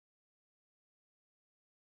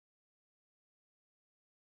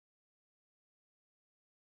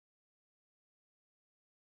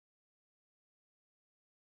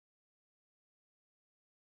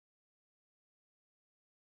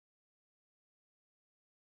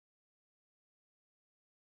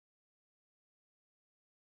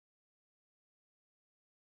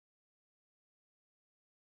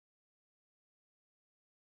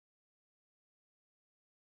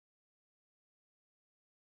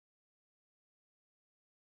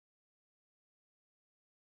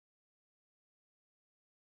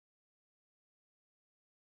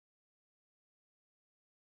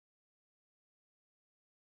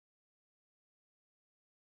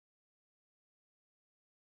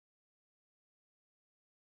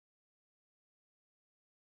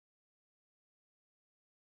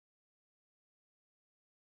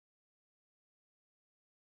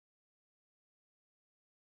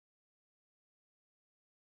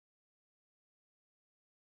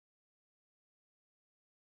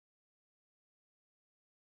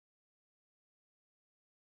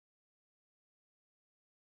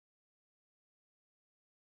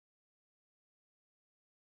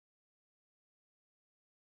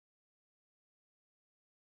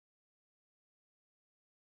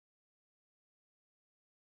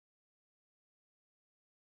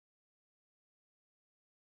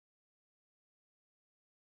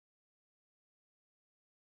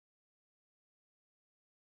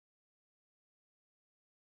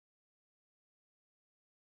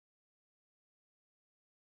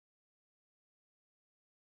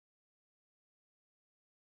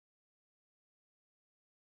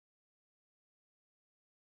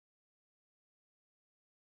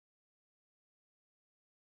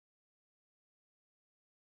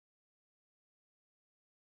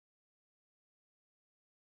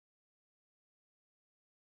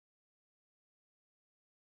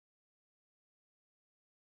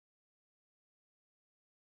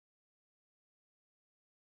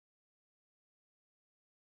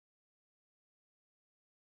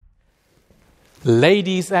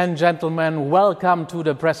Ladies and gentlemen, welcome to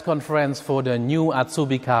the press conference for the new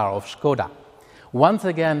Azubi car of Skoda. Once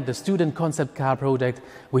again, the student concept car project,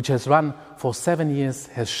 which has run for 7 years,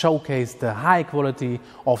 has showcased the high quality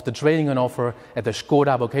of the training on offer at the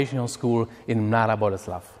Skoda vocational school in Mlada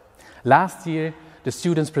Boleslav. Last year, the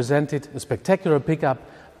students presented a spectacular pickup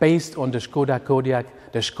based on the Skoda Kodiaq,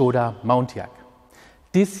 the Skoda Mountiaq.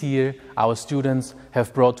 This year, our students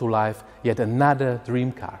have brought to life yet another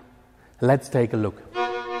dream car. Let's take a look.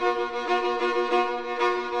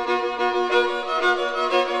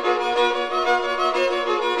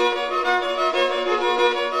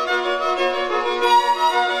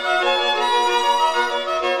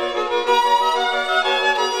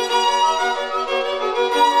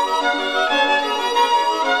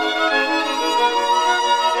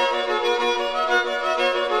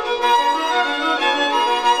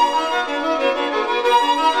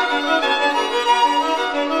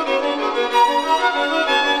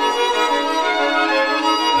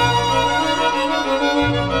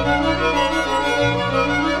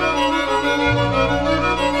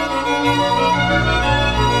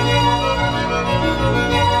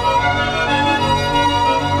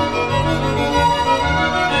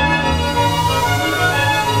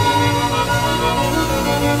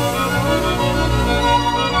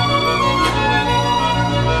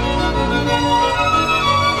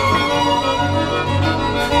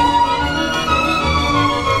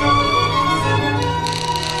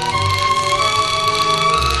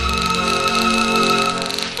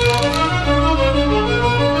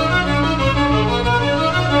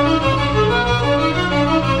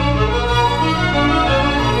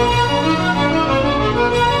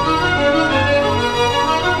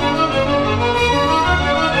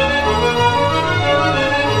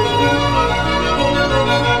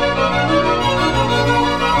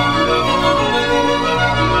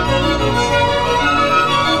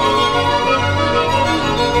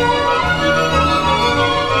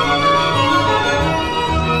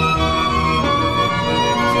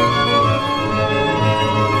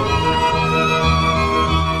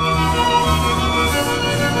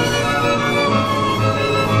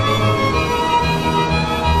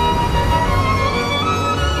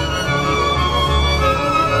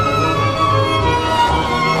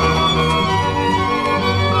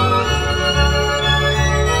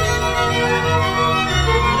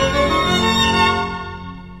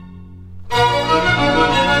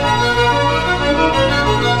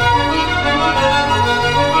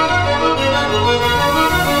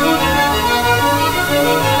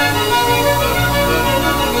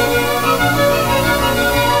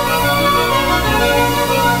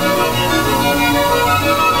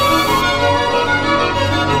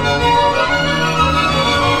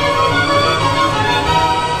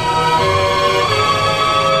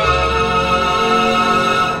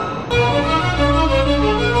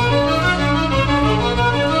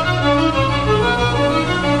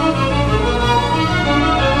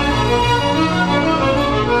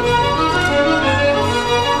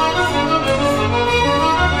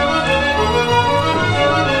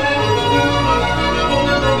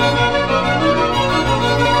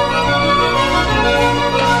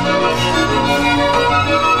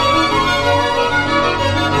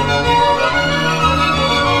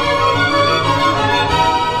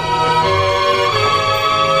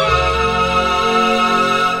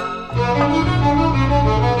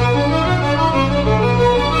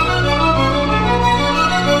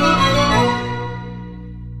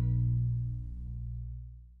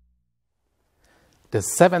 The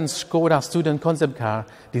 7th Skoda student concept car,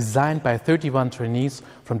 designed by 31 trainees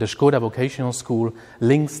from the Skoda vocational school,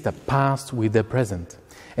 links the past with the present.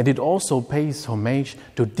 And it also pays homage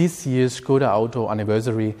to this year's Skoda Auto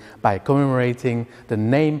anniversary by commemorating the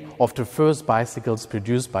name of the first bicycles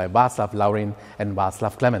produced by Václav Laurin and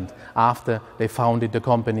Václav Klement after they founded the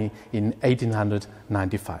company in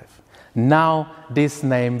 1895. Now this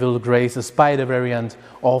name will grace a spider variant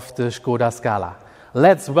of the Skoda Scala.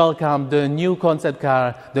 Let's welcome the new concept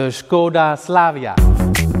car, the Skoda SLAVIA.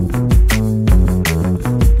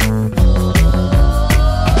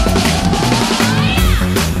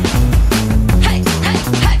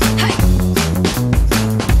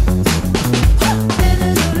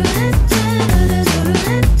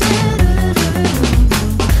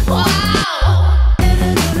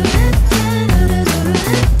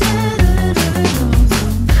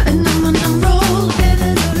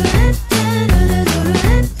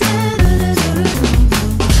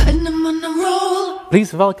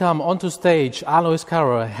 Please welcome onto stage Alois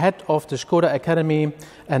Karrer, head of the Skoda Academy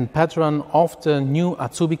and patron of the new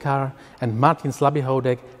Azubi car, and Martin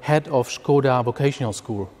Slabihodek, head of Skoda Vocational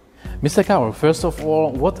School. Mr. Caro, first of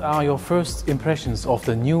all, what are your first impressions of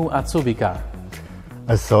the new Azubi car?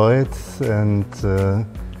 I saw it and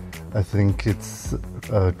I think it's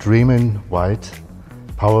dreaming white,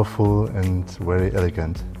 powerful and very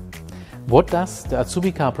elegant. What does the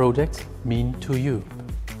Azubi car project mean to you?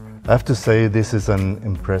 I have to say this is an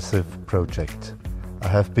impressive project. I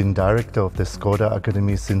have been director of the Skoda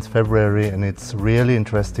Academy since February, and it's really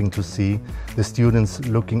interesting to see the students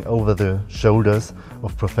looking over the shoulders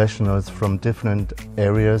of professionals from different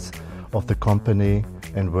areas of the company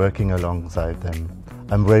and working alongside them.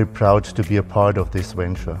 I'm very proud to be a part of this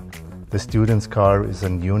venture. The Students' Car is a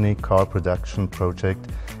unique car production project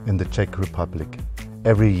in the Czech Republic.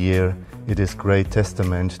 Every year it is great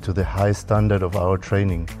testament to the high standard of our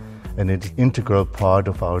training, and it's an integral part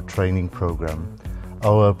of our training program.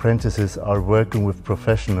 Our apprentices are working with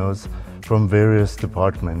professionals from various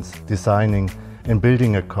departments, designing and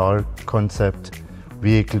building a car concept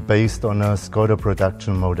vehicle based on a Skoda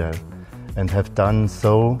production model, and have done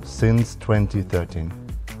so since 2013.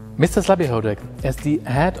 Mr. Slavihodek, as the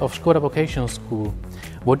head of Skoda Vocational School,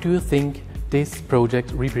 what do you think this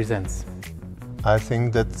project represents? I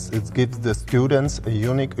think that it gives the students a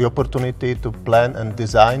unique opportunity to plan and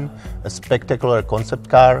design a spectacular concept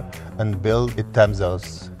car and build it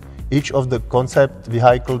themselves. Each of the concept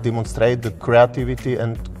vehicles demonstrate the creativity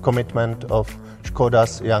and commitment of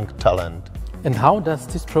Skoda's young talent. And how does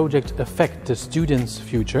this project affect the students'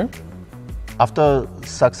 future? After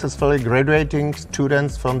successfully graduating,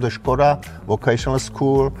 students from the Skoda Vocational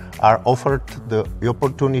School are offered the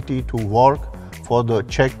opportunity to work for the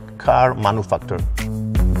Czech car manufacturer.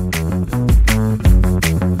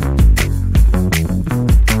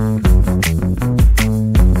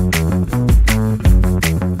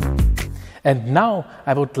 And now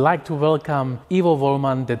I would like to welcome Ivo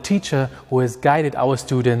Wollmann, the teacher who has guided our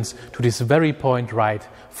students to this very point right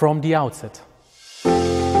from the outset.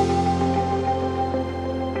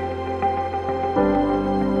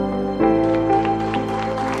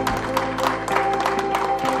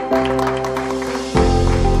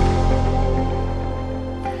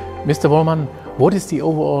 Mr. Wollmann, what is the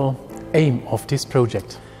overall aim of this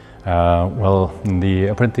project? The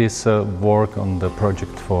apprentices work on the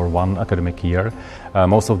project for one academic year.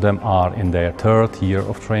 Most of them are in their third year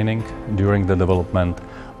of training. During the development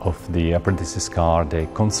of the apprentices car, they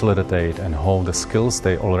consolidate and hone the skills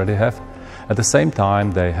they already have. At the same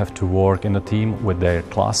time, they have to work in a team with their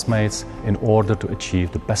classmates in order to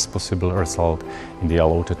achieve the best possible result in the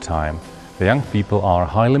allotted time. The young people are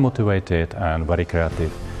highly motivated and very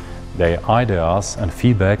creative. Their ideas and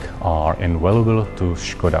feedback are invaluable to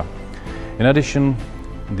Skoda. In addition,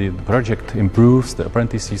 the project improves the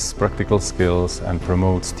apprentices' practical skills and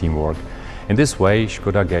promotes teamwork. In this way,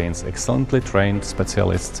 Skoda gains excellently trained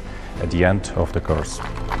specialists at the end of the course.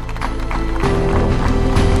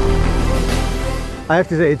 I have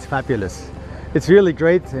to say it's fabulous. It's really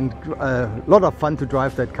great and a lot of fun to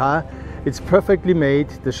drive that car. It's perfectly made.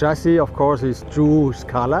 The chassis, of course, is true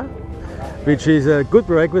Scala, which is a good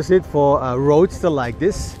prerequisite for a roadster like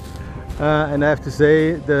this. And I have to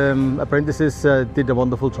say the apprentices did a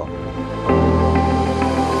wonderful job.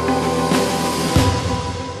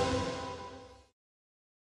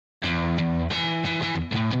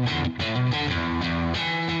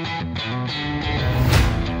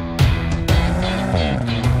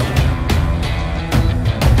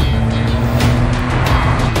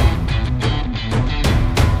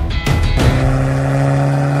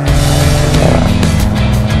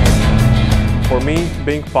 For me,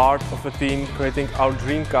 being part of a team creating our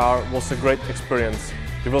dream car was a great experience.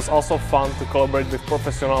 It was also fun to collaborate with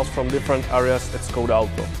professionals from different areas at Skoda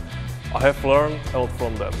Auto. I have learned a lot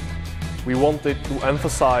from them. We wanted to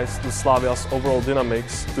emphasize the Slavia's overall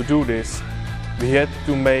dynamics. To do this, we had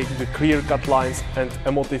to make the clear-cut lines and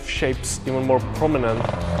emotive shapes even more prominent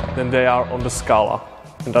than they are on the Scala,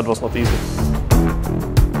 and that was not easy.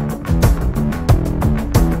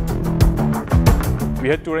 We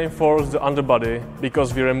had to reinforce the underbody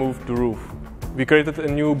because we removed the roof. We created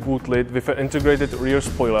a new boot lid with an integrated rear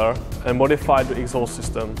spoiler and modified the exhaust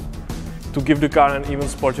system. To give the car an even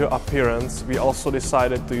sportier appearance, we also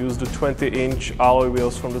decided to use the 20-inch alloy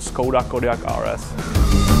wheels from the Skoda Kodiaq RS.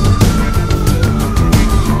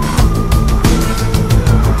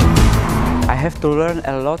 I have to learn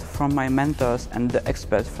a lot from my mentors and the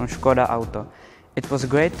experts from Skoda Auto. It was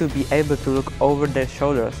great to be able to look over their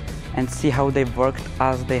shoulders and see how they worked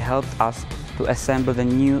as they helped us to assemble the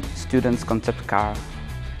new students' concept car.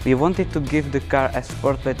 We wanted to give the car a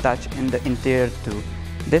sportly touch in the interior too.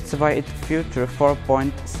 That's why it featured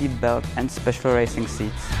 4-point seat belt and special racing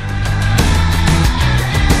seats.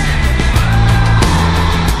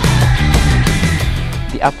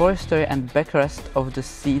 The upholstery and backrest of the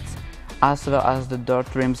seats as well as the door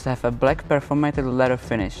trims have a black perforated leather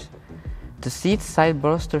finish. The seat side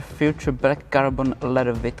bolster feature black carbon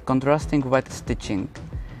leather with contrasting white stitching.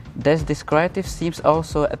 This decorative seems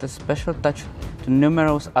also add a special touch to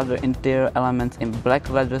numerous other interior elements in black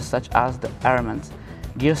leather such as the airments,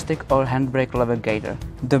 gear stick or handbrake lever gaiter.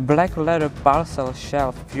 The black leather parcel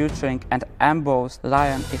shelf featuring an embossed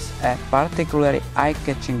lion is a particularly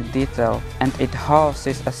eye-catching detail, and it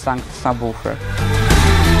houses a sunk subwoofer.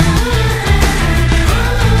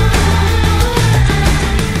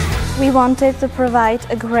 We wanted to provide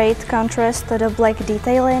a great contrast to the black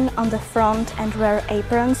detailing on the front and rear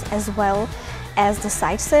aprons as well as the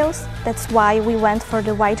side sails. That's why we went for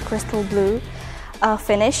the white crystal blue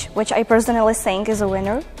finish, which I personally think is a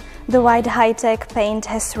winner. The white high-tech paint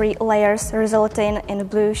has 3 layers, resulting in a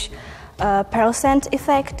bluish pearl-scent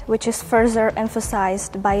effect, which is further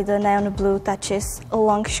emphasized by the neon blue touches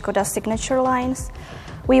along Skoda signature lines.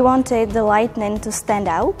 We wanted the lighting to stand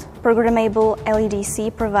out. Programmable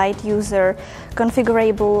LEDs provide user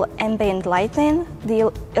configurable ambient lighting.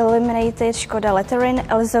 The illuminated Skoda lettering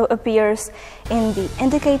also appears in the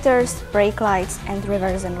indicators, brake lights and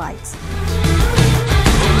reversing lights.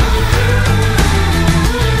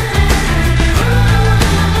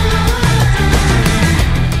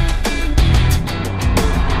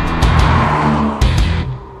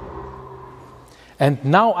 And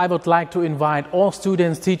now I would like to invite all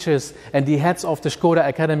students, teachers and the heads of the Skoda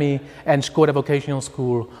Academy and Skoda Vocational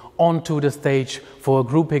School onto the stage for a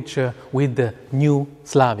group picture with the new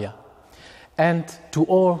SLAVIA. And to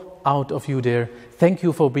all out of you there, thank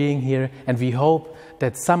you for being here, and we hope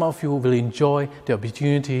that some of you will enjoy the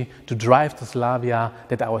opportunity to drive the SLAVIA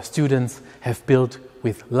that our students have built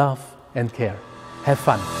with love and care. Have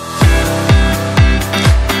fun!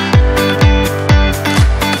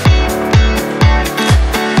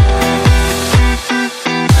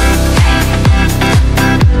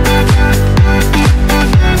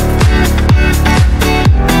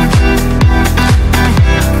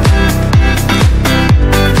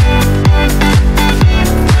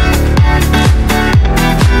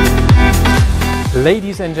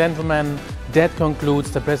 Ladies and gentlemen, that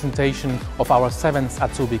concludes the presentation of our 7th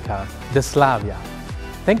Azubi car, the SLAVIA.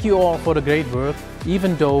 Thank you all for the great work.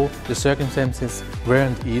 Even though the circumstances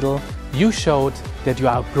weren't ideal, you showed that you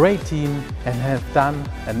are a great team and have done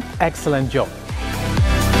an excellent job.